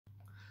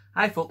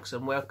Hi folks,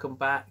 and welcome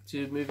back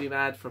to Movie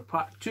Mad for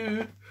part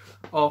 2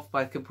 of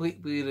my complete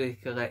Blu Ray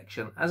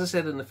collection. As I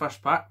said in the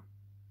first part,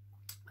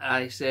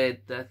 I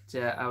said that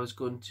I was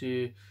going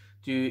to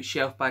do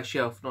shelf by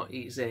shelf, not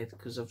A to Z,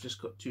 because I've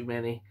just got too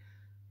many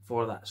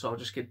for that. So I'll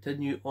just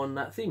continue on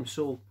that theme.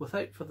 So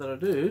without further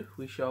ado,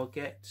 we shall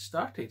get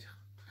started.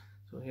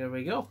 So here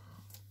we go.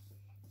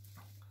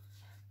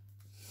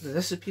 The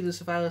Disappearance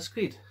of Alice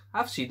Creed.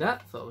 I've seen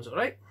that, thought it was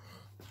alright.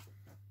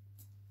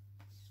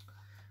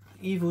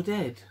 Evil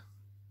Dead.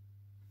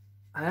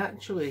 I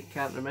actually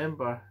can't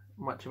remember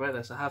much about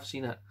this. I have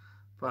seen it,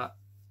 but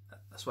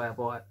that's why I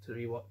bought it, to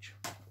rewatch.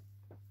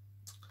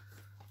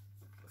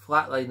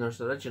 Flatliners,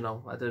 the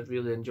original. I did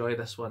really enjoy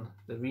this one.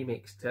 The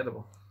remake's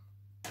terrible.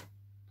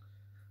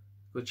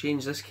 We'll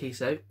change this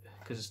case out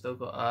because it's still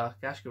got a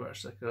cash converter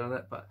sticker on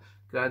it, but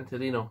Gran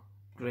Torino,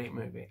 great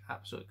movie,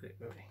 absolute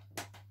great movie.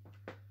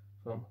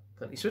 From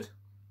Clint Eastwood.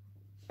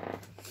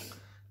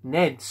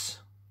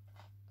 Ned's.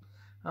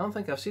 I don't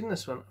think I've seen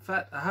this one. In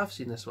fact, I have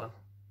seen this one.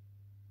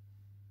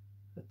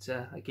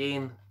 But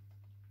again,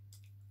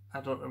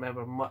 I don't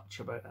remember much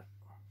about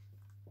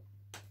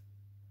it.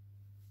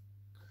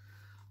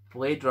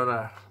 Blade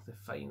Runner, the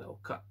final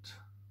cut.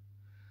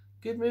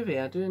 Good movie,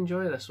 I do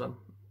enjoy this one.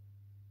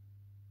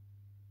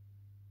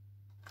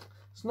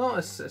 It's not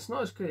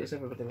as great as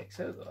everybody makes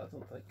out though, I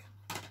don't think.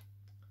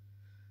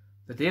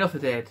 The Day of the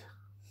Dead.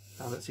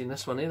 I haven't seen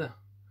this one either.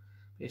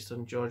 Based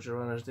on George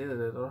Runner's Day of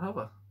the Dead, or have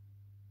I?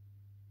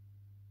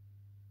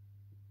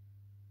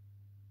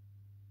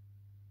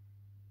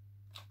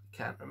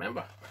 Can't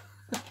remember.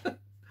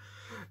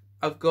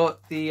 I've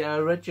got the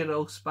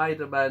original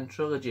Spider-Man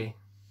trilogy.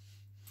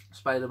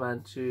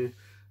 Spider-Man 2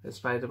 and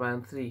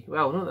Spider-Man 3.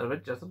 Well, not the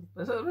original.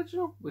 Is it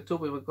original? With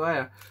Tobey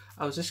Maguire.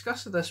 I was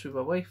discussing this with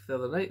my wife the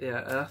other night there,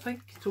 and I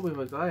think Tobey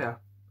Maguire,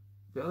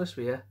 to be honest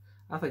with you,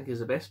 I think is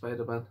the best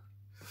Spider-Man.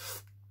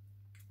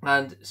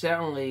 And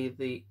certainly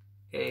the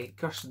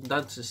Kirsten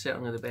Dunst is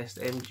certainly the best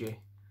MJ.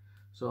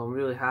 So I'm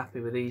really happy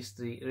with these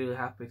three. Really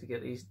happy to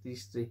get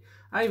these three.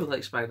 I even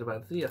like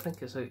Spider-Man 3. I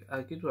think it's a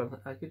good one.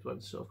 A good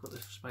one. So I've got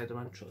the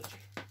Spider-Man trilogy.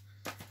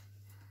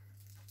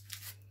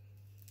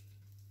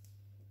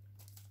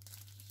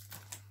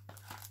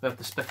 We have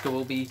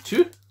Despicable Me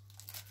 2.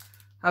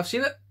 I've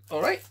seen it.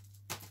 All right.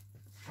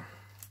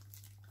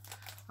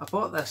 I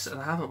bought this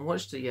and I haven't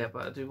watched it yet,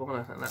 but I do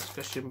want to. And that's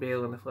Christian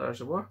Bale and the Flowers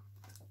of War.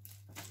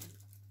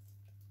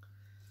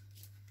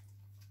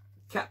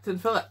 Captain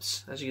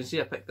Phillips. As you can see,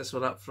 I picked this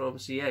one up from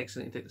CX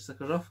and you take the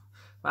stickers off.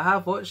 But I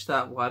have watched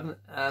that one,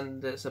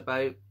 and it's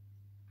about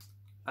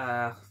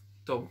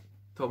Tom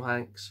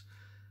Hanks,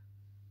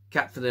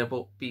 captain of a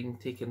boat, being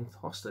taken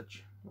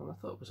hostage, and I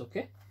thought it was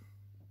okay.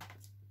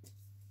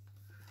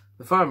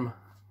 The Firm.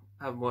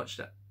 I haven't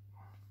watched it.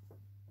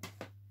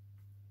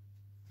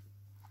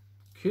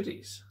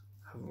 Cooties.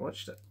 I haven't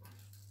watched it.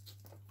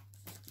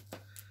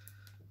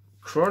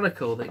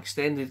 Chronicle, the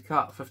extended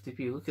cut,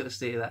 50p. Look at the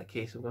state of that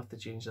case. I'm going to have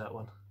to change that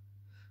one.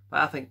 But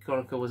I think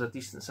Chronicle was a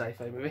decent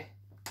sci-fi movie.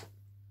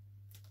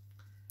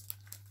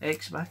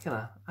 Ex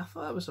Machina. I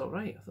thought that was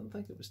alright. I don't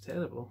think it was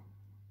terrible.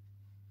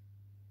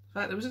 In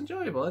fact, it was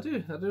enjoyable. I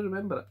do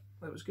remember it.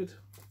 It was good.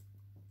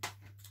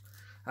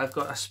 I've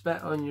got a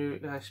Spit on Your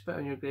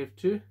Grave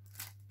 2.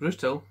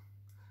 Brutal.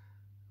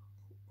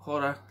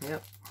 Horror.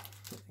 Yep.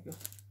 There you go.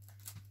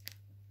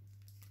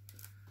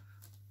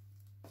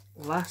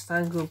 Last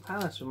Tango in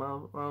Paris with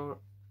Marlon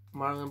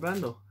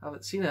Brando. I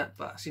haven't seen it,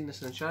 but I've seen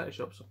this in the charity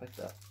shop, so I picked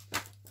it up.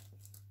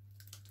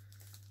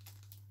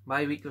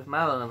 My Week with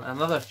Madeline,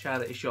 another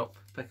charity shop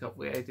pickup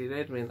with Eddie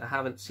Redmayne. I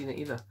haven't seen it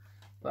either,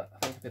 but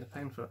I think I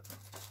paid £1 for it.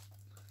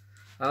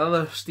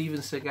 Another Steven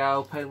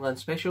Seagal Poundland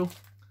special,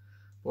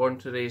 Born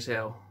to Raise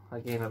Hell.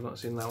 Again, I've not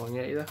seen that one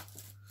yet either.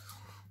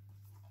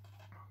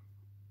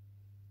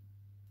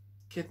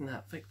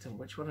 Kidnap Victim,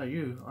 which one are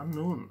you?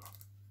 Unknown.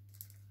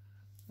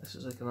 This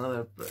is like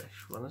another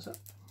British one, is it?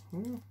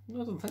 No,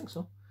 I don't think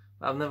so.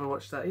 But I've never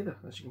watched that either,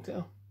 as you can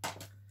tell.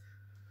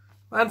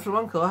 Man from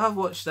Uncle, I have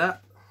watched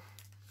that.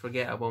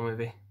 Forgettable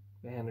movie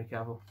by Henry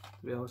Cavill,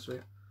 to be honest with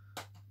you.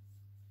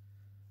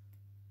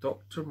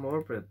 Dr.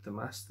 Morbid, the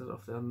Master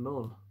of the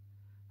Unknown.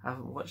 I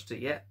haven't watched it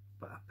yet,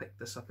 but I picked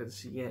this up in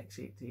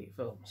CX88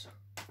 Films.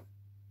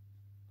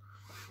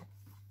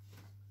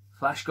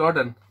 Flash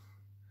Gordon.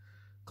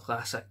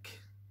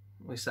 Classic.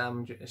 With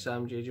Sam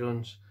J.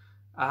 Jones.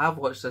 I have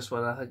watched this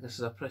one. I think this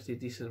is a pretty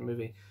decent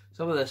movie.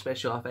 Some of the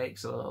special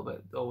effects are a little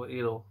bit,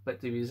 you know, a bit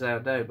to be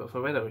desired now, but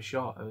for when it was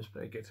shot, it was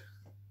pretty good.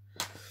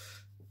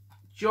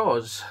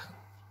 Jaws.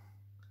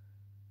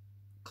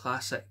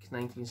 Classic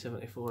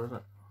 1974, isn't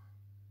it?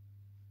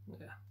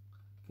 Yeah.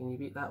 Can you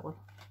beat that one?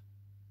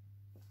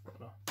 I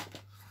don't know.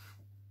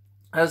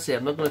 As I say,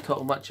 I'm not going to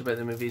talk much about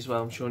the movies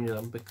while I'm showing you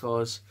them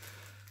because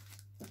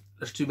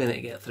there's too many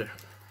to get through.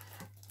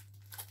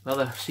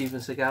 Another Steven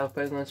Seagal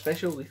Poundland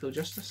special, Lethal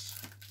Justice.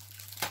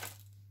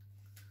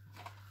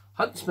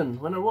 Huntsman,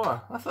 Winter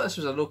War. I thought this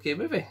was an okay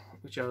movie,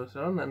 which I was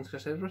on, and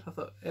Chris Hemsworth. I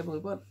thought Emily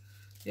Blunt.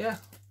 Yeah,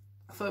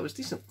 I thought it was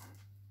decent.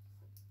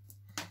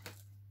 I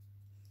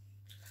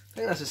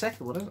think that's the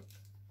second one, isn't it?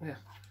 Yeah.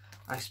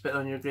 I Spit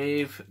on Your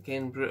Grave,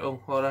 again brutal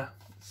horror,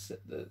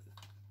 that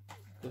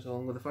goes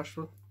along with the first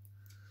one.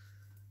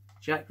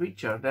 Jack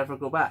Reacher, Never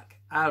Go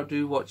Back. I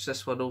do watch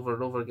this one over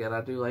and over again.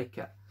 I do like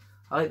it.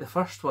 I like the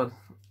first one,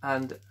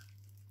 and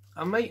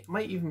I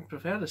might even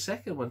prefer the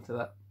second one to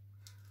that,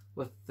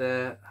 with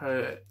the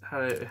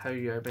How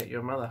You I Met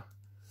Your Mother.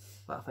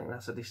 But I think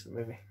that's a decent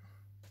movie.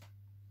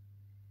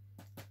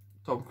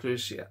 Tom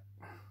Cruise, yeah.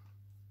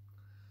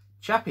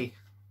 Chappie.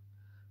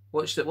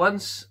 Watched it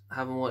once,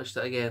 haven't watched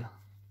it again.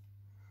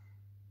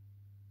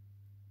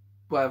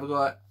 What have I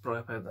got?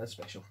 Probably found that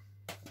special.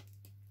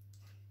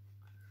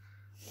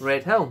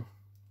 Red Hill.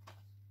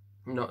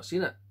 Not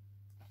seen it.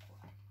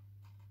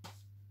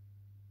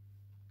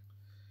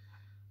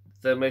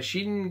 The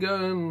Machine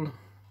Gun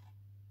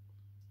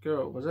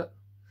Girl, was it?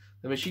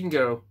 The Machine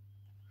Girl.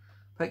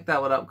 Picked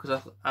that one up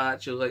because I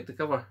actually liked the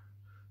cover.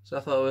 So I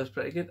thought it was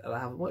pretty good, and I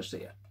haven't watched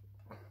it yet.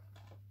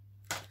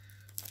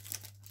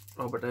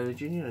 Robert Downey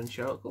Jr. and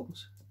Sherlock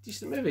Holmes.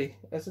 Decent movie.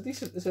 It's a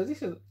decent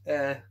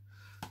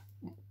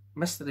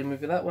mystery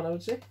movie, that one, I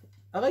would say.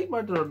 I like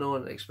Murder on the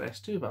Orient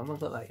Express too, but I've not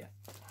got that yet.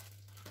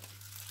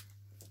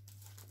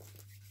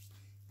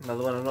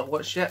 Another one I've not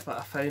watched yet, but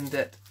I found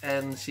it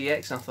in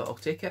CX and I thought I'll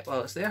take it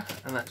while it's there.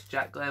 And that's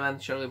Jack Lemmon,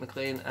 Shirley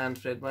MacLaine and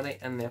Fred Money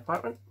in The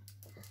Apartment.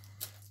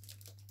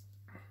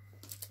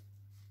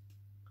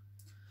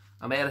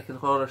 American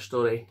Horror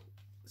Story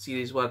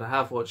Series 1. I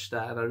have watched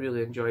that and I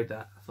really enjoyed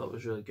that. I thought it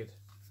was really good.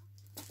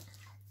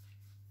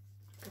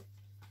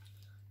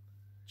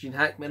 Gene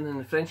Hackman in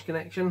The French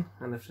Connection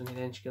and The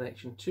French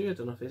Connection 2. I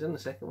don't know if he's in the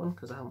second one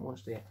because I haven't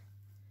watched it yet.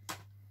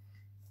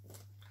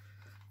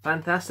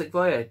 Fantastic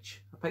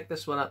Voyage. I picked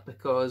this one up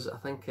because I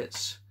think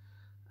it's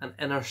an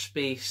inner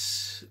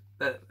space.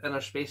 Inner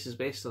Space is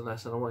based on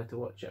this and I wanted to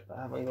watch it, but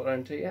I haven't got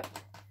around to it yet.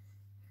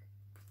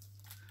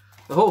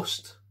 The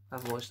Host. I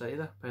haven't watched that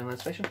either. Poundland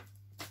Special.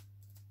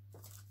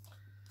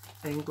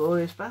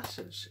 Inglourious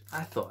Basterds.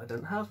 I thought I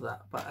didn't have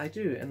that, but I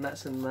do, and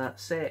that's in that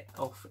set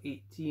of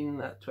 18,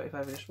 that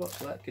 25-inch spot,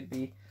 so that could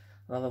be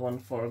another one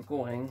for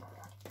going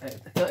out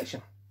of the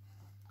collection.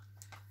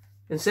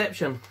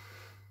 Inception.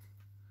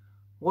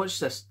 Watched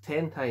this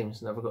 10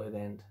 times, never got to the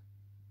end.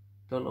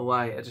 Don't know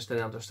why, I just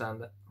didn't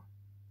understand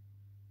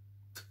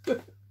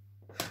it.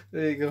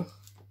 There you go.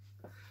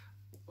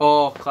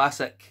 Oh,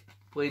 classic.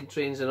 Plane,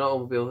 Trains and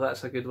Automobiles,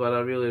 that's a good one. I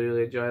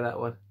really enjoy that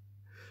one.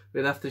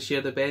 We'd have to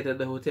share the bed in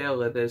the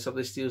hotel and then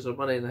somebody steals their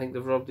money and I think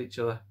they've robbed each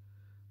other.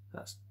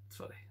 That's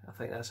funny. I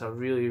think that's a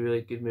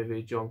really good movie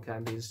with John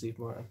Candy and Steve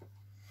Martin.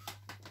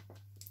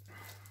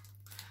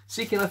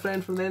 Seeking a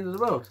Friend from the End of the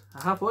World.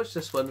 I have watched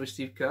this one with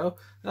Steve Carell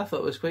and I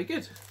thought it was quite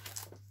good.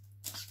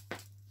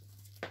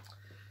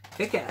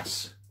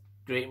 Kick-Ass.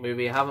 Great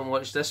movie. I haven't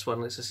watched this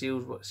one. It's a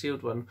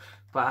sealed one.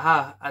 But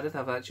I did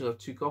have actually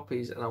 2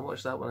 copies and I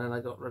watched that one and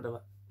I got rid of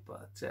it.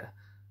 But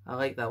I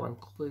like that one.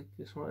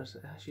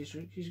 She's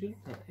good in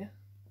it, yeah.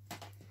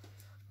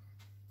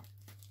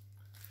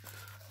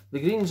 The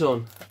Green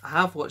Zone. I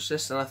have watched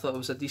this and I thought it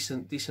was a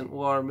decent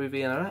war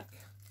movie in Iraq.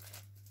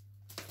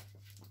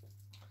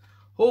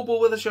 Hobo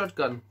with a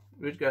Shotgun.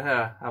 Rutger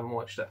Hauer. I haven't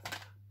watched it,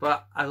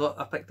 but I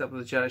picked up at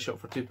the charity shop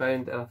for £2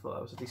 and I thought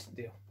that was a decent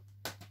deal.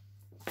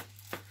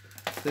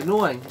 The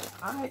Knowing.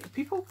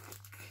 People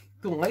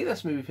don't like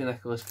this movie for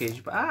Nicolas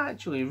Cage, but I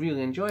actually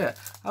really enjoy it.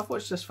 I've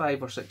watched this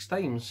 5 or 6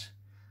 times.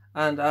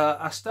 And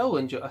I still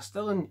enjoy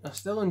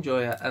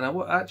it, and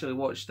I actually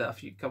watched it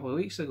a couple of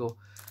weeks ago.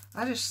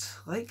 I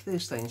just like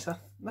those things.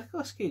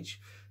 Nicolas Cage,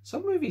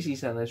 some movies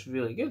he's in is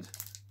really good,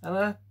 and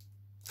I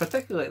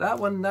particularly like that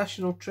one,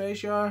 National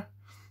Treasure,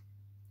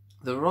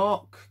 The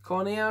Rock,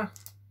 Con Air.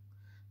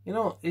 You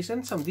know, he's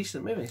in some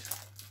decent movies.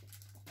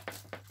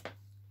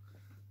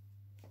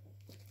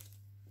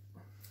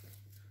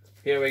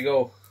 Here we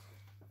go.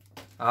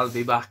 I'll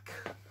be back.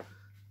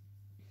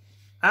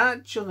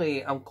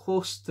 Actually, I'm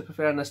close to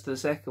preferring this to the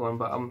second one,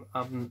 but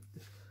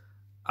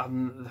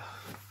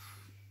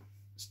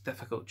it's a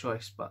difficult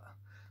choice, but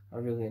I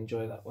really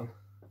enjoy that one.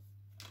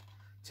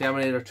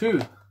 Terminator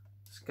 2,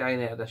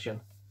 Skynet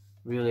Edition.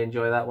 Really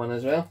enjoy that one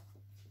as well.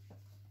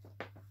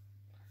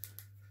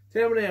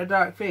 Terminator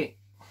Dark Fate.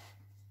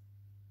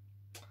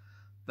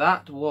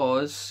 That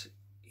was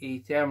a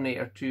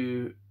Terminator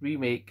 2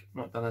 remake,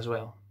 not done as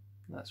well.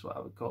 That's what I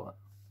would call it.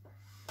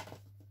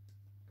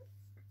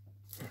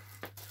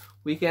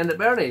 Weekend at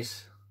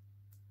Bernie's.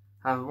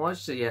 Haven't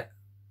watched it yet,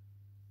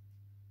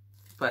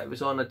 but it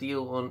was on a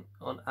deal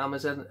on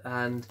Amazon,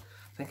 and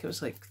I think it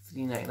was like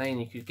 $3.99.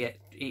 You could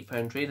get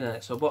 £8 trade in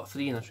it, so I bought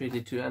 3 and I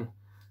traded 2 in,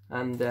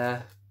 and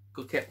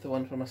kept the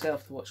one for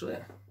myself to watch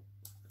later.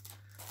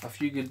 A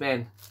Few Good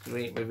Men.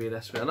 Great movie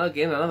this one. And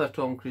again, another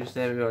Tom Cruise,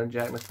 Demi Moore and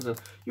Jack Nicholson.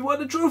 You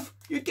want the truth?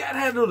 You can't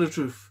handle the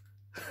truth.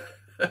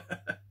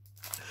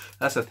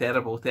 That's a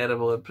terrible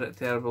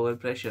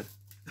impression.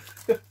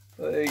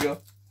 There you go.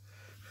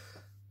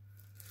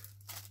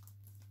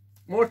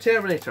 More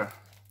Terminator.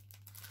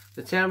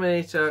 The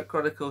Terminator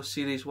Chronicles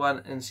Series 1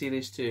 and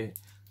Series 2.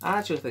 I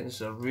actually think this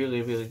is a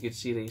really good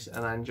series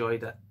and I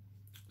enjoyed it.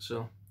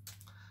 So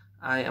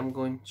I am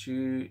going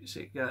to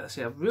say I was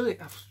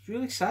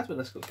really sad when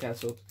this got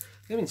cancelled.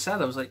 I mean,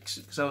 sad. I was like,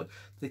 because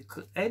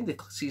the end of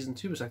season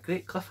 2 was a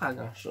great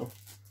cliffhanger, so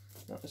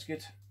that was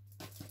good.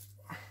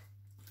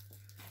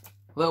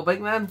 Little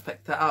Big Man,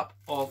 picked it up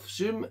off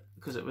Zoom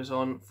because it was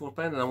on £4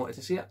 and I wanted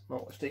to see it.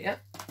 Not watched it yet.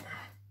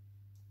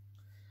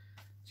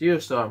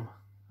 Geostorm.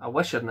 I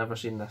wish I'd never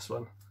seen this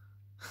one.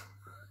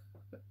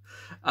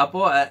 I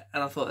bought it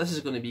and I thought this is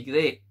going to be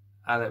great,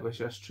 and it was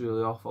just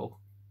truly awful.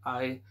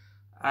 I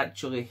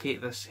actually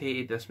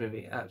hated this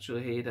movie.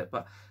 Actually hated it,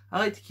 but I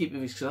like to keep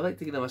movies because I like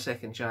to give them a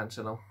second chance,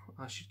 and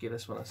I should give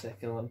this one a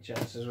second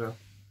chance as well.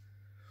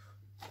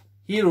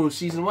 Heroes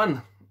season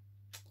 1.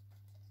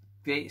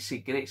 Great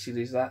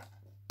series that.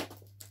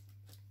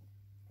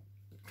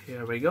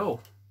 Here we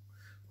go.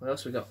 What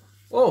else we got?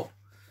 Oh,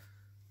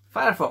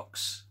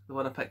 Firefox, the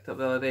one I picked up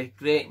the other day.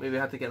 Great movie.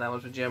 I had to get that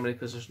one from Germany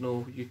because there's no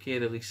UK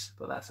release,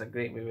 but that's a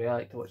great movie. I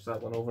like to watch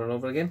that one over and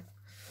over again.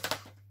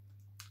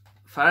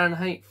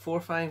 Fahrenheit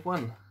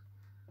 451.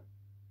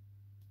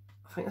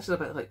 I think this is a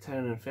bit like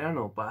Town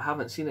Inferno, but I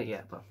haven't seen it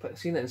yet. But I've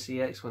seen it in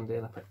CX one day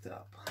and I picked it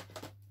up.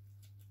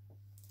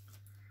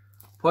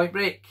 Point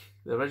Break,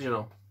 the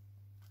original.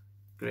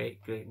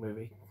 Great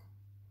movie.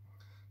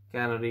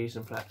 Keanu Reeves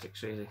and Patrick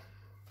Swayze.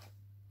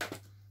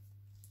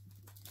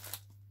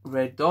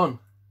 Red Dawn,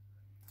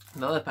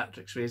 another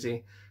Patrick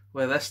Swayze,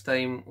 where this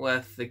time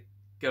with the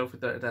Girl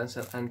with Dirty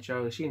Dancing and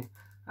Charlie Sheen.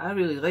 I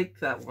really like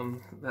that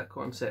one, that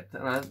concept,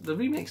 and the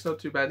remake's not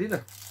too bad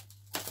either.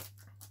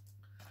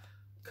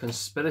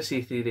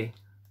 Conspiracy Theory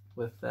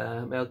with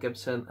Mel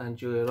Gibson and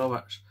Julia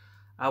Roberts.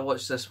 I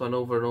watched this one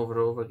over and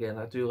over again.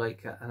 I do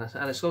like it,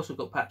 and it's also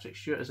got Patrick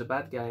Stewart as a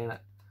bad guy in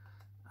it.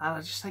 And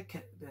I just think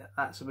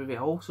that's a movie.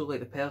 I also like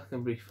the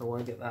Pelican Brief. I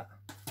want to get that.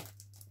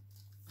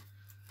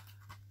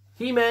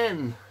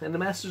 He-Man and the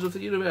Masters of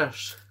the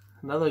Universe.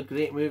 Another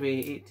great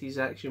movie, 80s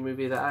action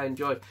movie that I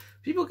enjoy.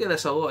 People give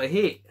this a lot of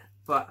hate,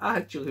 but I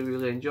actually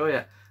really enjoy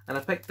it. And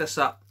I picked this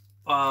up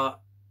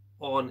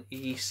on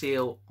a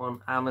sale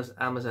on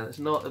Amazon. It's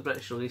not the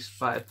British release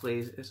that it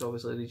plays. It's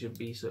obviously Region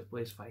B, so it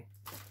plays fine.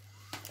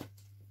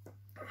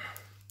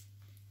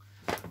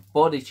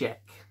 Body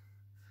Check.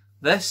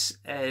 This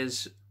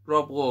is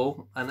Rob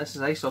Lowe, and this is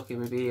an ice hockey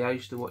movie I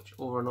used to watch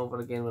over and over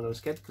again when I was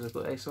a kid because I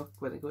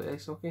went to go to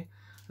ice hockey.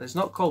 And it's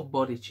not called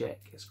Body Check,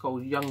 it's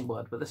called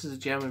Youngblood, but this is a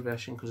German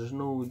version because there's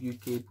no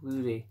UK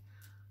Blu Ray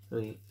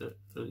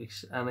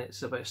release, and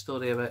it's about a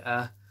story about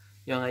a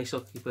young ice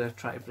hockey player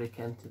trying to break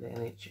into the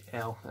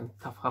NHL and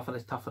having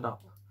to toughen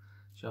up,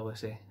 shall we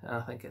say. And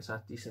I think it's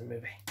a decent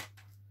movie.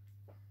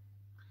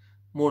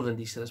 More than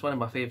decent, it's one of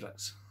my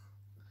favourites.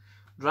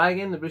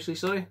 Dragon, the Bruce Lee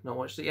story, not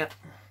watched it yet.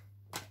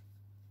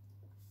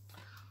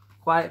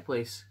 Quiet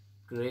Place,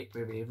 great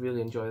movie,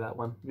 really enjoy that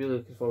one. Really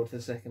looking forward to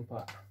the second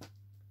part.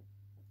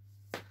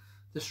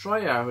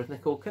 Destroyer with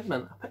Nicole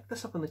Kidman. I picked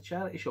this up in the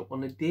charity shop on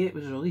the day it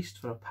was released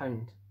for £1.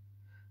 And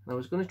I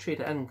was going to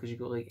trade it in because you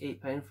got like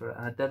 £8 for it,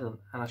 and I didn't.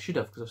 And I should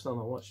have because I've still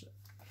not watched it.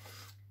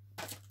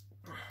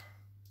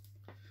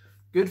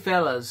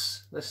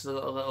 Goodfellas. This is a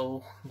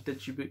little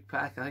digibook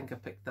pack. I think I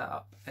picked that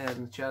up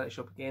in the charity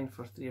shop again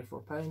for £3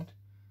 or £4.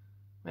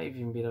 Might have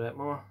even been a bit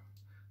more.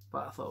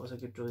 But I thought it was a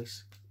good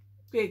release.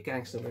 Great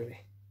gangster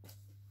movie.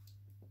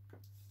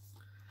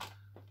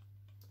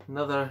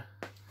 Another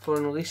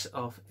foreign release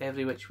of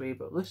Every Which Way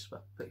But Loose, but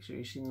I'm pretty sure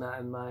you've seen that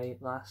in my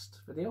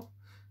last video.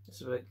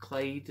 It's about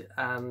Clyde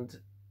and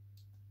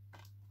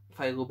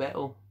Philo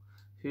Bettel,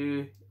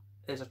 who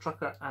is a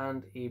trucker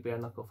and a bare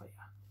knuckle fighter.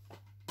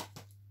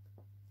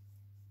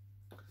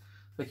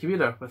 The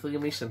Commuter with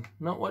Liam Neeson.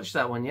 Not watched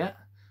that one yet,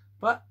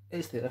 but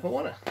it's there if I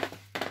want it.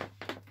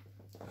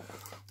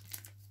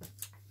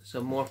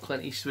 Some more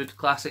Clint Eastwood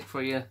classic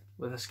for you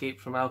with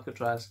Escape from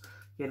Alcatraz.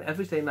 Again,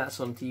 every time that's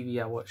on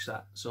TV I watch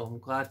that, so I'm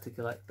glad to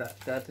collect that,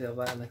 glad to have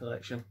that in the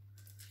collection.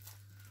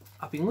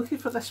 I've been looking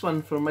for this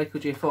one from Michael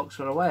J. Fox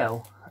for a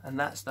while, and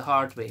that's The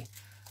Hard Way.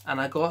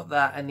 And I got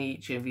that in the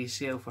HMV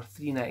sale for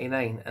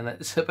 $3.99, and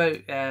it's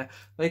about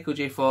Michael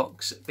J.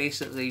 Fox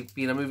basically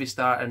being a movie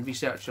star and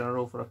researching a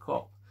role for a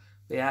cop.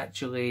 They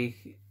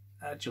actually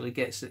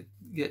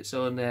gets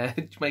on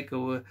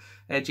Michael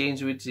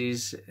James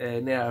Woods'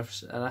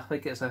 nerves, and I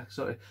think it's a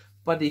sort of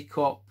buddy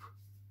cop,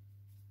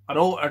 an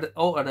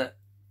alternate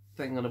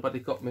thing on a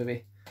buddy cop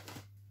movie.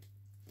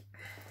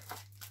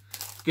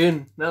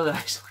 Goon, another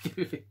ice hockey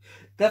movie,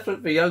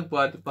 different for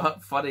Youngblood,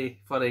 but funny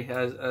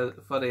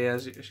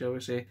as shall we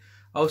say.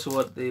 I also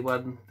want the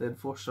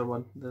Enforcer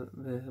one, the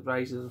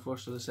Rise of the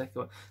Enforcer, the second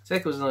one.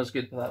 Second one's not as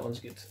good, but that one's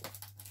good.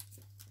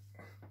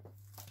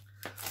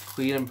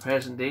 Clear and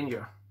Present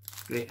Danger,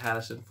 great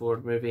Harrison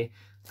Ford movie,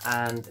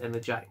 and in the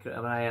Jack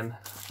Ryan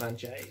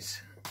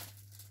franchise.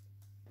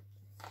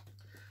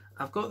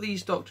 I've got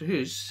these Doctor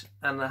Who's,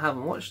 and I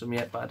haven't watched them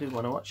yet, but I do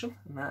want to watch them,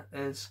 and that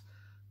is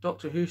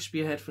Doctor Who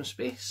Spearhead from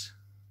Space,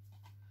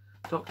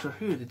 Doctor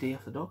Who The Day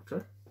of the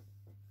Doctor,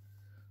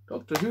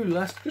 Doctor Who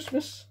Last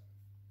Christmas.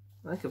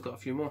 I think I've got a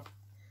few more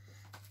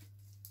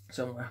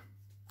somewhere.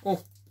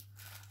 Oh,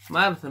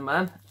 Marathon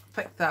Man,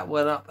 picked that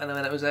one up, and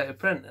when it was out of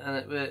print, and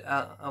it was,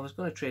 I was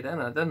going to trade in.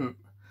 I didn't.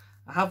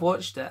 I have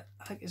watched it.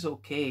 I think it's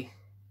okay.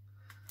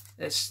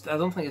 I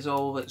don't think it's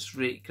all that's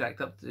really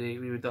cracked up to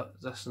with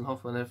Dustin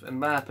Hoffman. In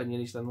my opinion,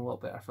 he's done a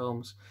lot better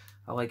films.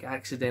 I like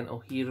Accidental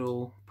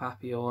Hero,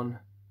 Papillon,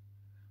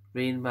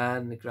 Rain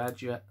Man, The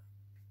Graduate.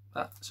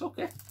 But it's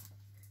okay.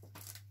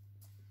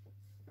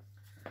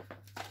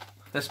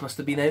 This must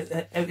have been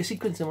out of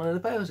sequence in one of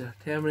the piles there.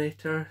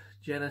 Terminator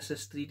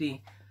Genesis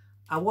 3D.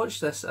 I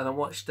watched this and I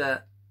watched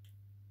it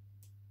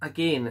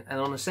again, and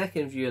on the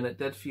second viewing it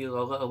did feel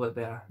a little bit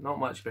better. Not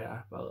much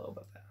better, but a little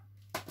bit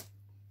better.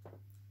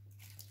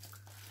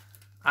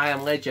 I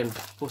Am Legend,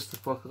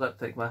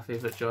 post-apocalyptic, my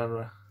favourite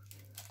genre.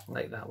 I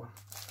like that one.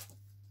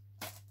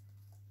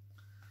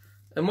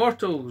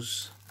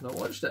 Immortals, not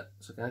watched it,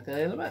 so can I tell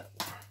you in a bit.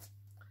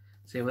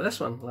 Same with this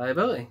one,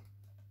 Liability.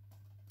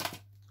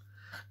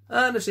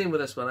 And the same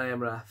with this one, I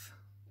Am Wrath.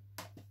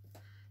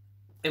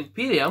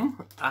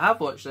 Imperium, I have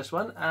watched this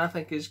one, and I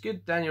think it's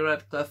good. Daniel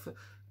Radcliffe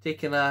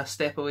taking a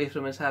step away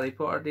from his Harry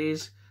Potter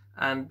days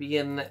and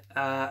being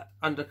an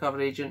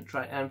undercover agent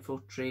trying to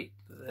infiltrate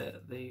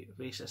the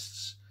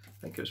racists.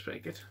 I think it was pretty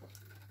good.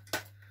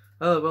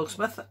 Will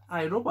Smith,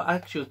 iRobot. I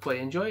actually quite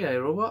enjoy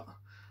iRobot,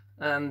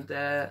 and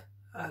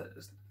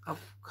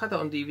I've had it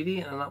on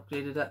DVD and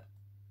upgraded it.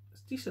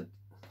 It's decent.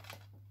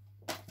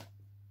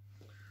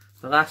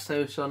 The Last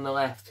House on the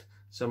Left.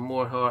 Some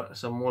more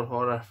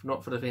horror.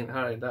 Not for the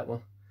faint-hearted, that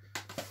one.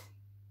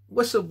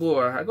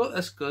 Whistleblower. I got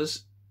this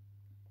because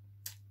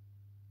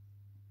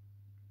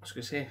I was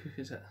going to say,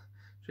 who is it?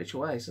 It's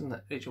Rachel Weisz, isn't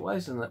it? Rachel Weisz,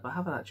 isn't it? But I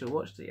haven't actually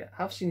watched it yet.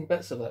 I've seen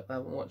bits of it, but I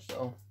haven't watched it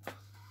all.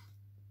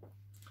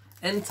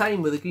 In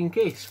Time with a Green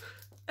Case.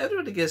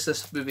 Everybody gives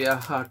this movie a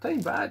hard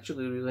time, but I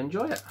actually really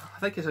enjoy it. I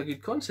think it's a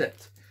good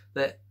concept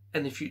that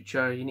in the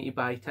future you need to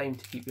buy time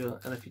to keep you,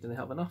 and if you don't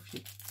have enough, you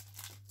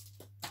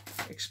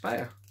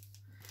expire.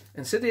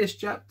 Insidious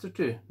Chapter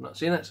 2, not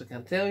seen it, so I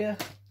can't tell you.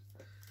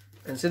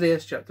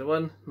 Insidious Chapter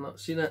 1, not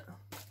seen it.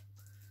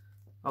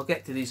 I'll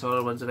get to these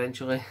horror ones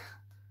eventually.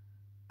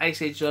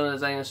 Ice Age Dawn of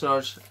the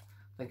Dinosaurs,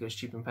 I think it was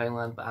cheap in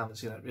Poundland, but I haven't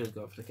seen it. Really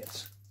good for the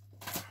kids.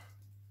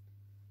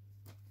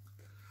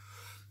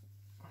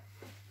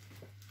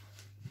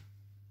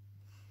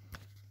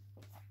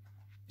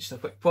 Just a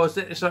quick pause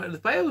there to start with the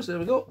piles. There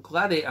we go.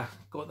 Gladiator,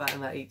 got that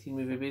in that 18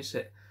 movie base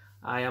set.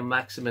 I Am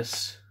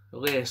Maximus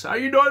Elias. Are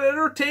you not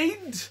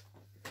entertained?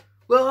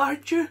 Well,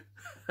 aren't you?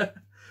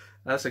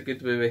 That's a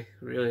good movie.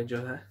 Really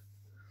enjoy that.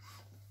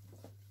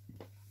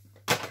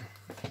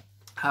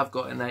 Have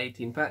got in that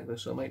 18 pack though,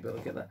 so I might be able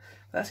to get that.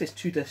 That says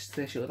 2-disc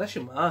special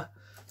edition. My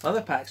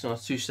other pack's not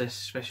a 2-disc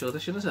special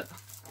edition, is it?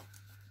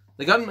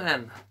 The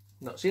Gunman.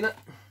 Not seen it.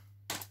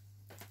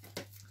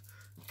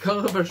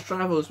 Gulliver's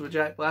Travels with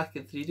Jack Black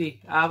in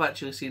 3D. I've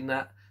actually seen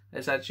that.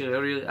 It's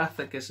actually I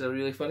think it's a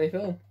really funny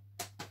film.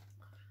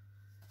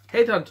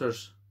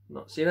 Headhunters.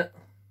 Not seen it.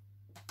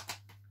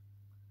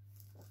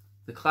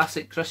 The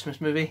classic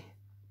Christmas movie.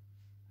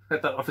 I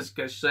don't know if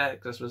it's set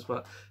at Christmas,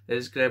 but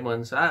it's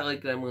Gremlins. I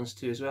like Gremlins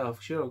 2 as well. I'm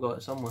sure I've got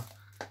it somewhere.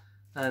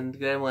 And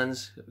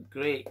Gremlins,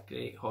 great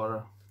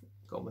horror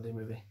comedy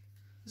movie.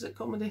 Is it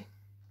comedy?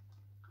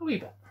 A wee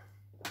bit.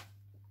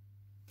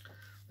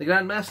 The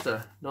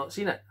Grandmaster. Not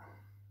seen it.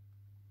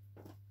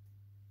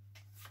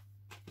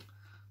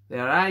 The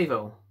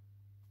Arrival.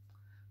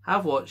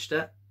 Have watched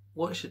it.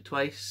 Watched it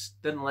twice.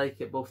 Didn't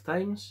like it both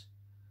times.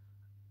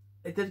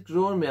 It did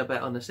grow on me a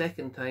bit on the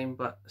second time,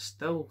 but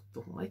still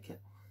don't like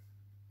it.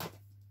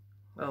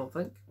 I don't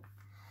think.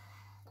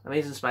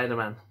 Amazing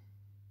Spider-Man.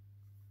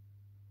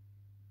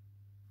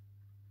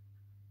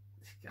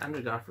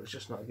 Andrew Garfield's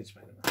just not a good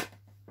Spider-Man.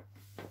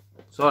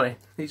 Sorry,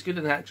 he's good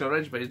in the actual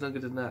Ridge, but he's not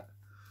good in that.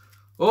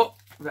 Oh,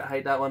 I've got to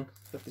hide that one.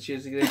 50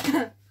 Shades of Grey.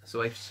 That's the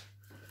wife's.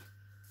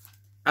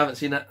 I haven't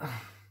seen it.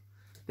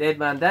 Dead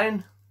Man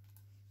Down.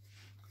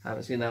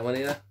 Haven't seen that one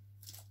either.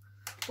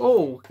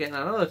 Oh, getting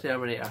another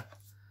Terminator.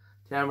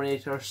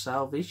 Terminator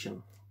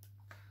Salvation.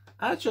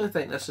 I actually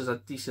think this is a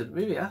decent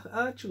movie. I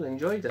actually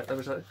enjoyed it.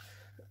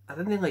 I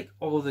didn't like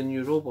all the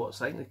new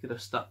robots. I think they could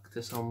have stuck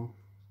to some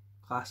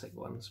classic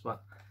ones,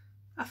 but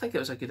I think it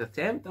was a good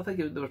attempt. I think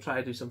they were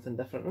trying to do something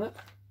different in it.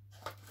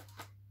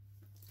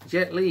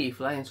 Jet Li,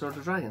 Flying Sword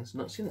of Dragons.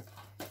 Not seen it.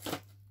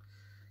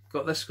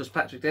 Got this because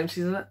Patrick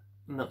Dempsey's in it.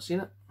 Not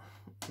seen it.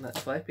 And that's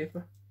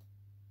Flypaper.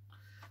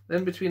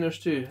 Then Betweeners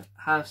 2.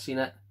 Have seen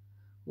it.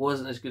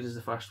 Wasn't as good as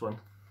the first one.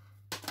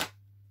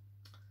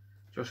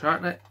 Josh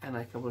Hartnett and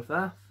I Come With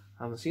That.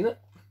 Haven't seen it.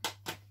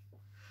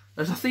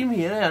 There's a theme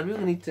here. I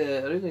really need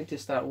to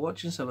start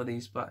watching some of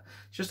these, but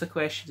it's just a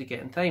question to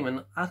getting time.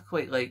 And I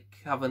quite like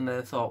having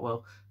the thought,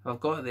 well, if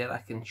I've got it there, I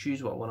can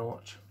choose what I want to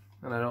watch,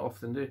 and I don't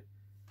often do.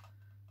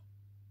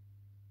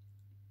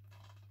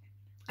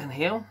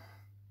 Inhale.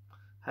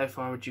 How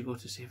far would you go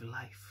to save a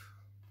life?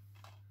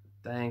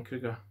 Diane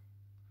Kruger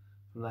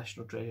from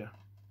National Treasure.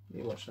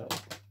 You watch that one.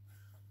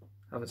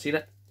 Haven't seen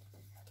it.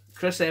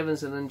 Chris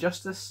Evans in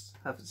Injustice.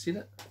 Haven't seen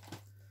it.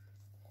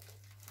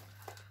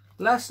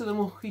 Last of the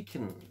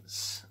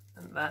Mohicans.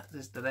 And that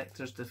is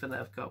director's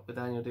definitive cut with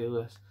Daniel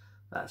Day-Lewis.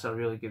 That's a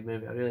really good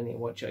movie. I really need to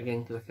watch it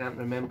again because I can't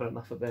remember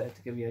enough about it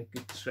to give you a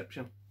good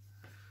description.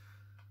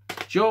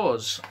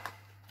 Jaws.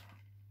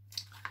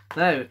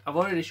 Now, I've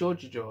already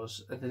showed you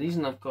Jaws, and the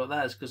reason I've got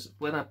that is because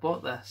when I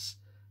bought this,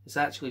 it's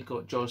actually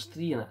got Jaws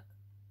 3 in it.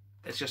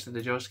 It's just in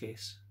the Jaws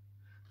case.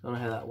 I don't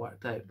know how that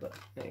worked out, but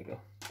there you go.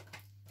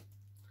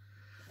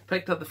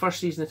 Picked up the first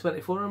season of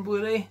 24 on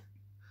Blu-ray.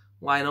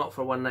 Why not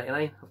for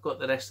 $1.99? I've got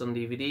the rest on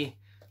DVD,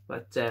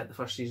 but the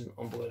first season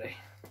on Blu-ray.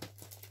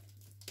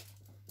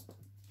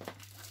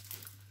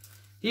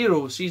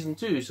 Heroes Season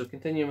 2, so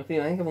continuing with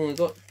theme. I think I've only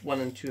got 1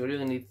 and 2. I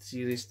really need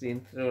Series 3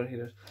 and 4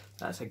 Heroes.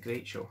 That's a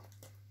great show.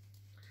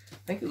 I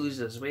think it loses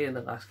its way in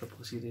the last couple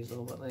of series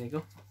though, but there you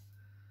go.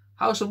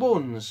 House of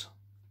Bones.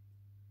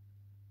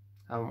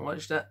 Haven't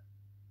watched it,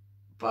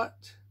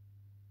 but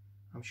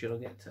I'm sure I'll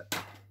get to it.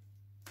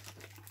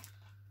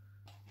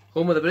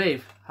 Home of the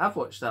Brave. Have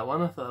watched that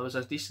one. I thought it was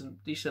a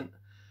decent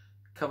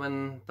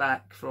coming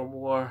back from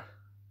war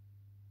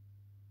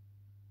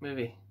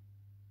movie.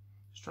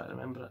 Just trying to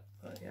remember it.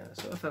 But yeah,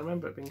 so if I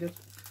remember it being good.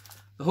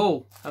 The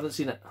Hole. Haven't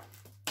seen it.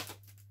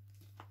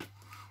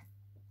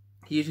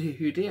 He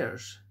Who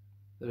Dares.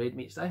 The Raid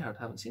Meets Die Hard.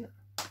 Haven't seen it.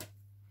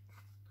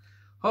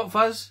 Hot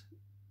Fuzz.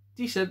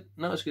 Decent.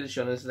 Not as good as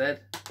Shaun is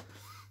Dead.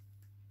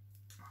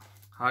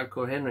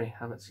 Hardcore Henry.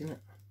 Haven't seen it.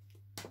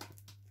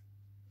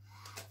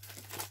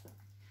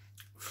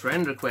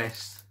 Friend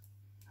Request.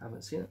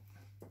 Haven't seen it.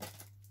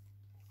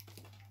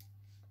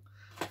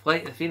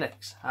 Flight of the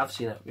Phoenix. Have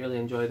seen it. Really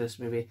enjoy this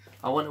movie.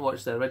 I want to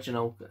watch the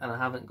original and I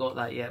haven't got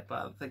that yet,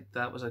 but I think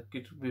that was a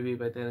good movie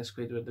by Dennis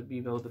Quaid with the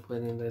rebuild the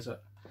plane in the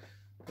desert.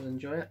 I'll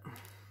enjoy it.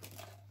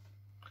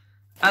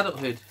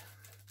 Adulthood.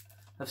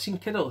 I've seen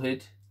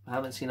Kidulthood, I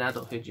haven't seen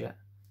Adulthood yet,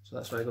 so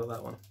that's why I got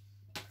that one.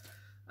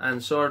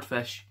 And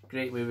Swordfish.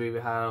 Great movie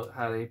with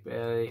Halle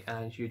Berry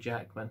and Hugh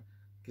Jackman.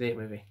 Great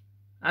movie.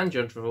 And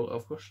John Travolta,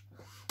 of course.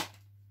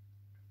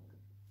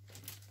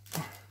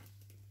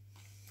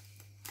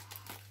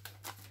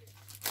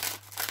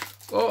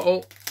 Oh,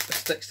 it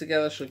sticks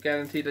together, so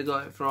guaranteed I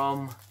got it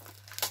from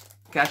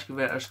Cash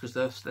Converters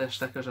because their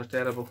stickers are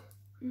terrible.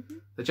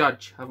 The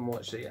Judge, haven't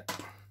watched it yet.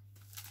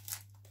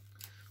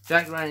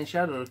 Jack Ryan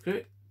Shadow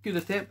Recruit, good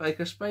attempt by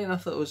Chris Pine. I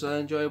thought it was an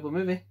enjoyable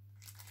movie.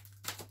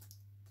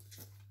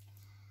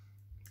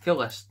 Kill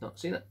List, not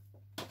seen it.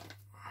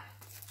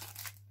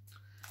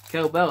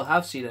 Kill Bill,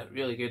 have seen it,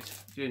 really good.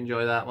 Do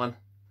enjoy that one.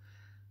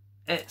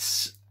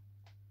 It's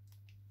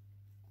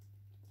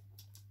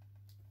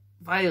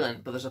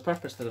violent, but there's a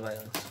purpose to the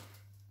violence.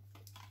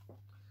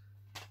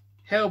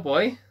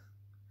 Hellboy,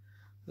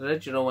 the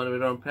original one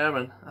with Ron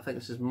Perlman. I think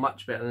this is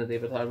much better than the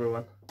David Harbour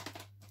one.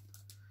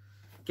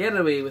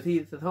 Getaway with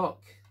Ethan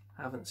Hawke,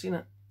 haven't seen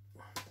it.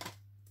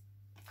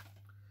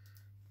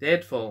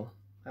 Deadfall,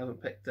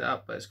 haven't picked it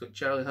up, but it's got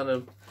Charlie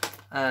Hunnam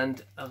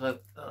and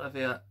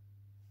Olivia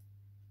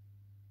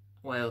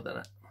Wilde in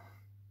it.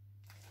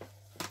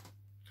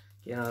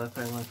 Get another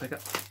Penguin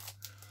pickup.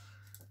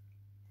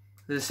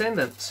 The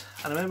Descendants.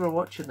 I remember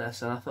watching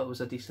this and I thought it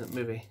was a decent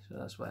movie, so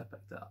that's why I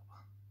picked it up.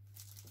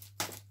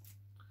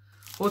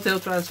 Hotel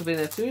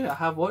Transylvania 2, I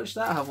have watched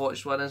that, I have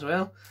watched one as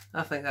well.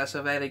 I think that's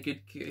a very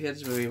good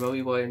kids movie. My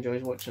wee boy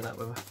enjoys watching that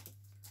with me.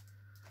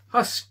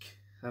 Husk,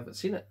 haven't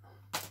seen it.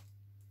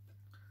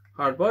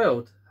 Hard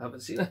Boiled,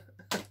 haven't seen it.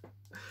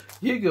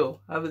 Hugo,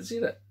 haven't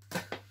seen it.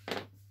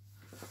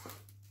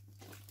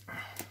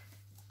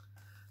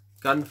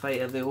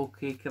 Gunfight at the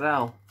OK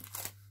Corral.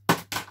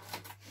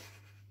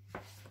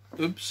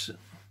 Oops.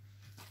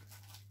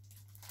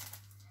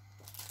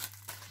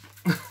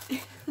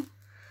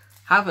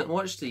 Haven't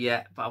watched it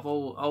yet, but I've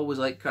always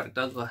liked Kirk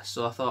Douglas,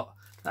 so I thought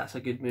that's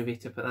a good movie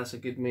to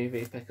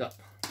pick up.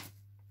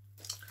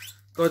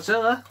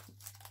 Godzilla,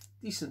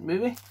 decent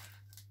movie.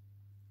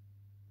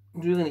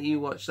 Really need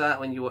you watch that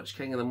when you watch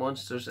King of the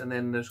Monsters, and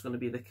then there's going to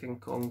be the King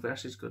Kong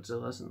versus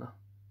Godzilla, isn't there?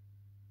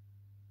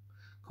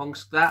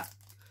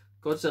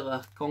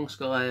 Godzilla, Kong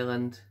Skull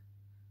Island,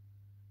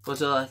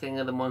 Godzilla, King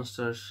of the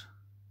Monsters.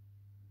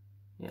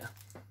 Yeah.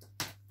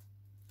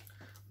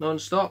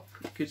 Non-Stop,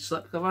 good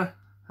slipcover.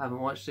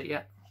 Haven't watched it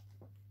yet.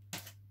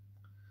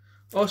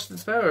 Austin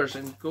Powers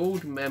and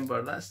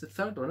Goldmember. That's the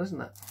third one, isn't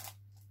it?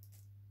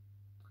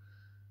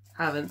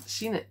 Haven't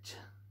seen it.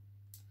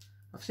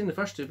 I've seen the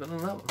first two, but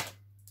not that one.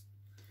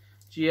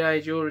 G.I.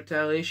 Joe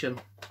Retaliation.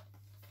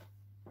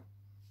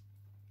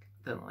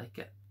 Didn't like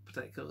it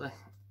particularly.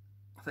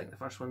 I think the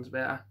first one's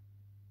better.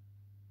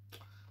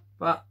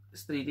 But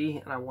it's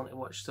 3D and I want to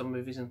watch some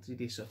movies in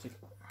 3D, so I took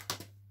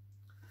it.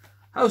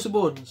 House of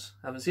Bones.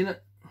 Haven't seen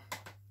it.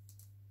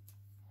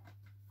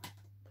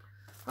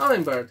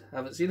 Hummingbird,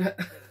 haven't seen it.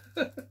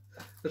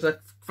 There's a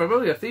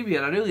familiar theme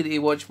here. I really need to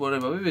watch more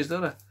of my movies,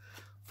 don't I?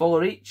 Fall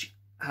of Reach,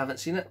 haven't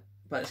seen it,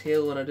 but it's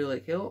Halo and I do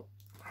like Halo.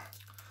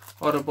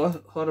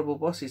 Horrible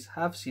Bosses,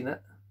 have seen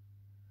it,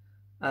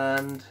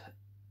 and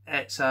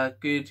it's a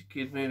good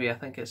movie. I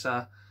think it's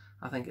a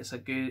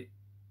good.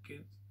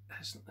 You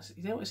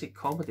don't want to say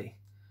comedy.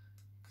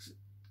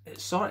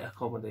 It's sort of a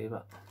comedy,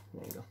 but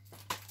there you go.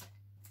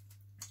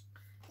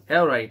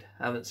 Hellride,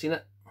 haven't seen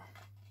it.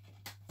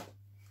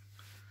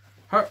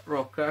 Hurt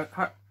Locker.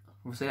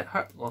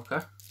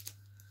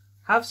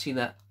 Have seen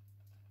it.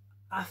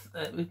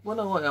 It won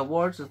a lot of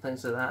awards and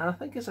things like that, and I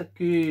think it's a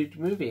good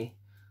movie.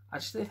 I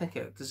just didn't think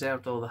it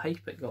deserved all the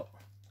hype it got.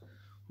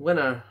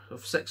 Winner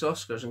of 6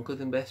 Oscars,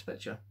 including Best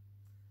Picture.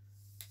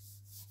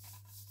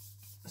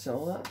 That's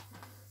all that.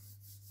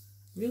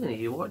 Really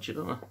need to watch it,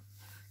 don't I?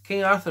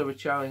 King Arthur with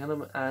Charlie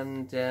Hunnam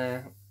and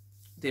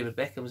David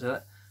Beckham was in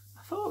it.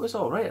 I thought it was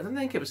alright. I didn't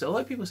think it was. A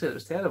lot of people said it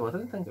was terrible. I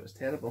didn't think it was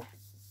terrible.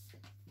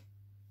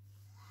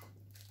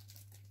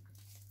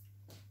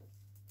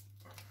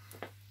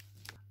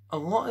 A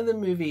lot of the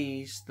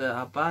movies that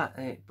I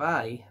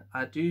buy,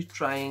 I do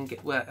try and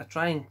get. Well, I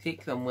try and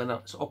take them when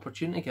it's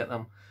opportune to get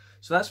them.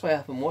 So that's why I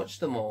haven't watched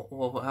them all.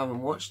 Well, I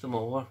haven't watched them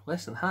all, or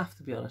less than half,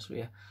 to be honest with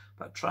you.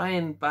 But try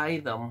and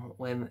buy them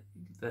when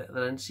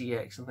they're in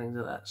CX and things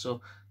like that.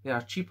 So they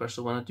are cheaper.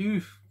 So when I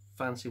do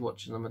fancy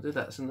watching them, I do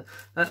that. So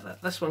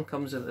this one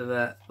comes into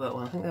that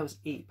one. I think that was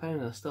 £8.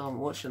 I still haven't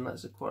watched it.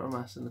 That's a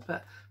Quartermass in the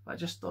Pit. But I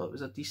just thought it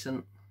was a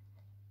decent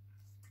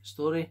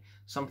story,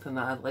 something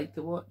that I'd like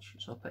to watch.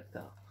 So I picked that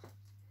up.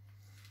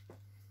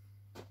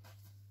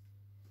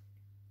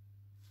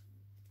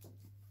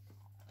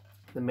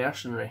 The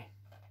Mercenary.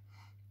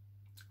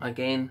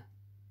 Again,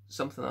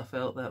 something I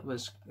felt that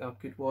was a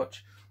good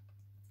watch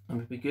and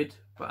would be good,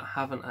 but I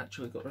haven't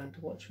actually got around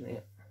to watching it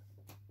yet.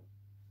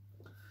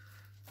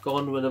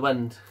 Gone with the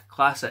Wind,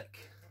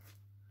 classic.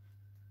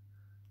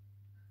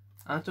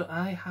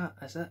 I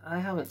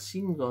haven't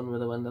seen Gone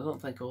with the Wind. I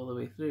don't think all the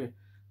way through.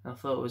 I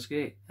thought it was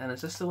great. And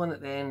is this the one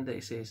at the end that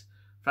he says,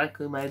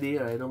 "Frankly, my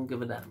dear, I don't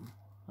give a damn"?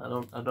 I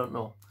don't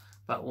know,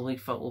 but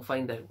we'll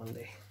find out one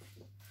day.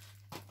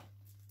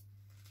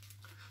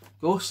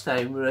 Ghost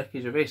Town with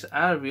Ricky Gervais.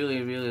 I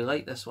really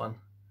like this one,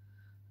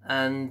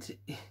 and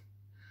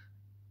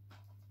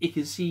he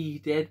can see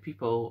dead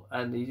people,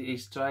 and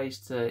he tries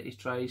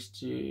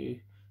to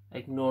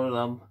ignore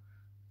them,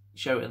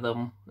 shout at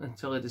them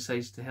until he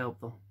decides to help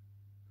them.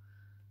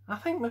 I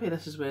think maybe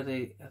this is where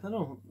I don't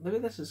know. Maybe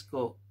this has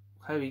got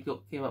how he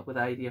came up with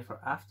the idea for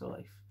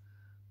Afterlife.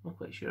 I'm not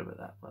quite sure about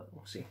that, but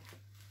we'll see.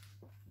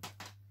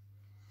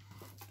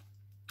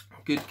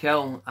 Good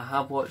Kill. I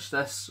have watched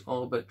this,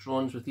 all about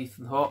drones with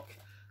Ethan Hawke,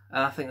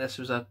 and I think this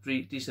was a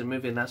pretty decent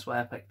movie, and that's why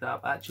I picked it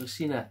up. I actually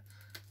seen it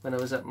when I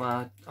was at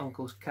my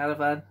uncle's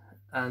caravan,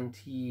 and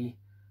he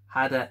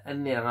had it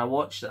in there, and I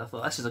watched it. I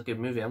thought, this is a good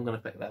movie, I'm going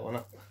to pick that one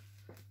up.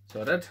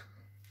 So I did.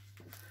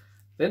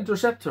 The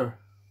Interceptor.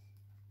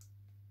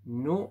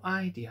 No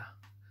idea.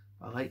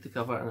 I liked the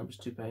cover, and it was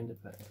 £2 to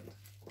pick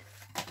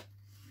it.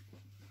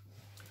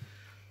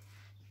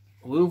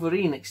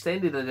 Wolverine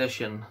Extended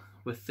Edition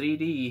with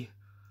 3D.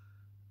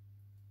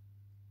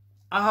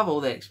 I have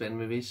all the X-Men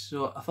movies,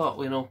 so I thought,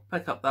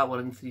 pick up that one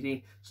in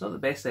 3D. It's not the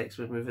best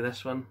X-Men movie,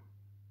 this one,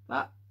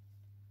 but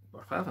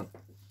worth having.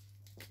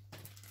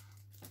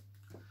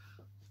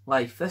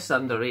 Life, this is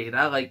underrated.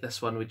 I like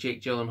this one with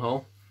Jake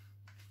Gyllenhaal.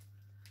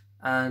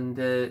 And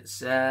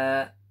it's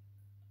an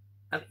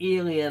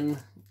alien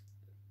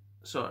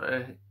sort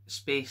of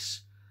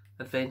space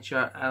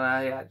adventure, and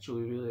I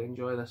actually really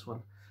enjoy this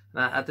one.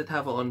 And I did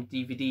have it on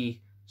DVD,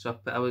 so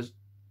I was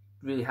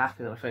really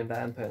happy when I found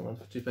that in Poundland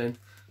for £2.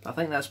 I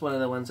think that's one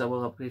of the ones I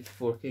will upgrade to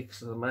 4K,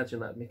 because I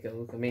imagine that'd make it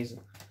look amazing.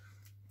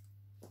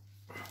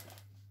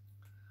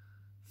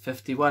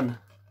 51.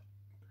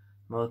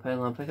 Another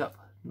Poundland pickup.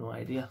 No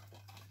idea.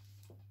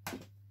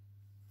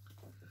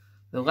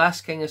 The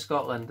Last King of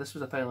Scotland. This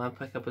was a Poundland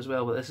pickup as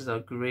well, but this is a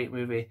great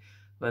movie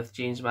with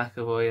James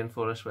McAvoy and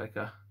Forrest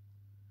Whitaker.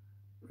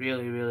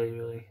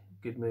 Really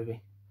good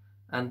movie.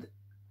 And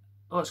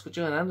oh, it's got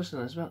Gillian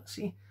Anderson as well.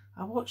 See,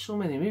 I watch so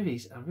many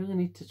movies, I really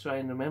need to try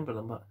and remember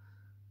them, but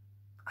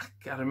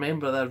I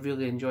remember that I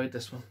really enjoyed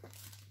this one.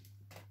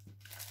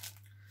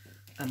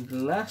 And the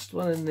last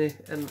one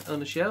on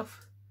the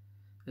shelf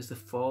is The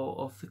Fall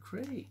of the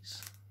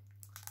Krays.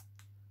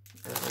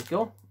 There we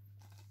go.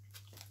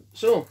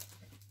 So,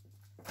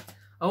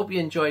 I hope you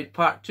enjoyed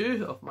part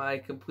 2 of my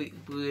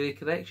complete Blu-ray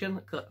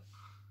collection.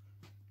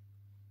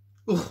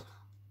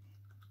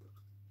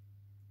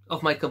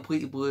 Of my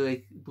complete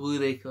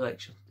Blu-ray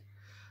collection.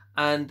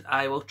 And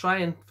I will try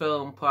and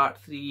film part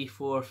 3,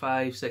 4,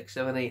 5, 6,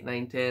 7, 8,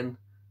 9, 10.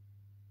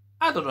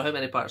 I don't know how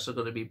many parts are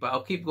going to be, but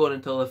I'll keep going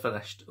until they're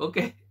finished.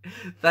 Okay?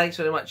 Thanks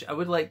very much. I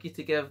would like you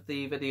to give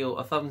the video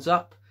a thumbs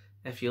up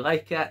if you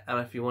like it, and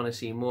if you want to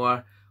see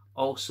more.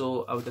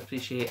 Also, I would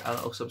appreciate a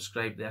little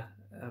subscribe there.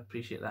 I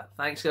appreciate that.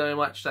 Thanks very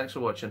much. Thanks for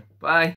watching. Bye.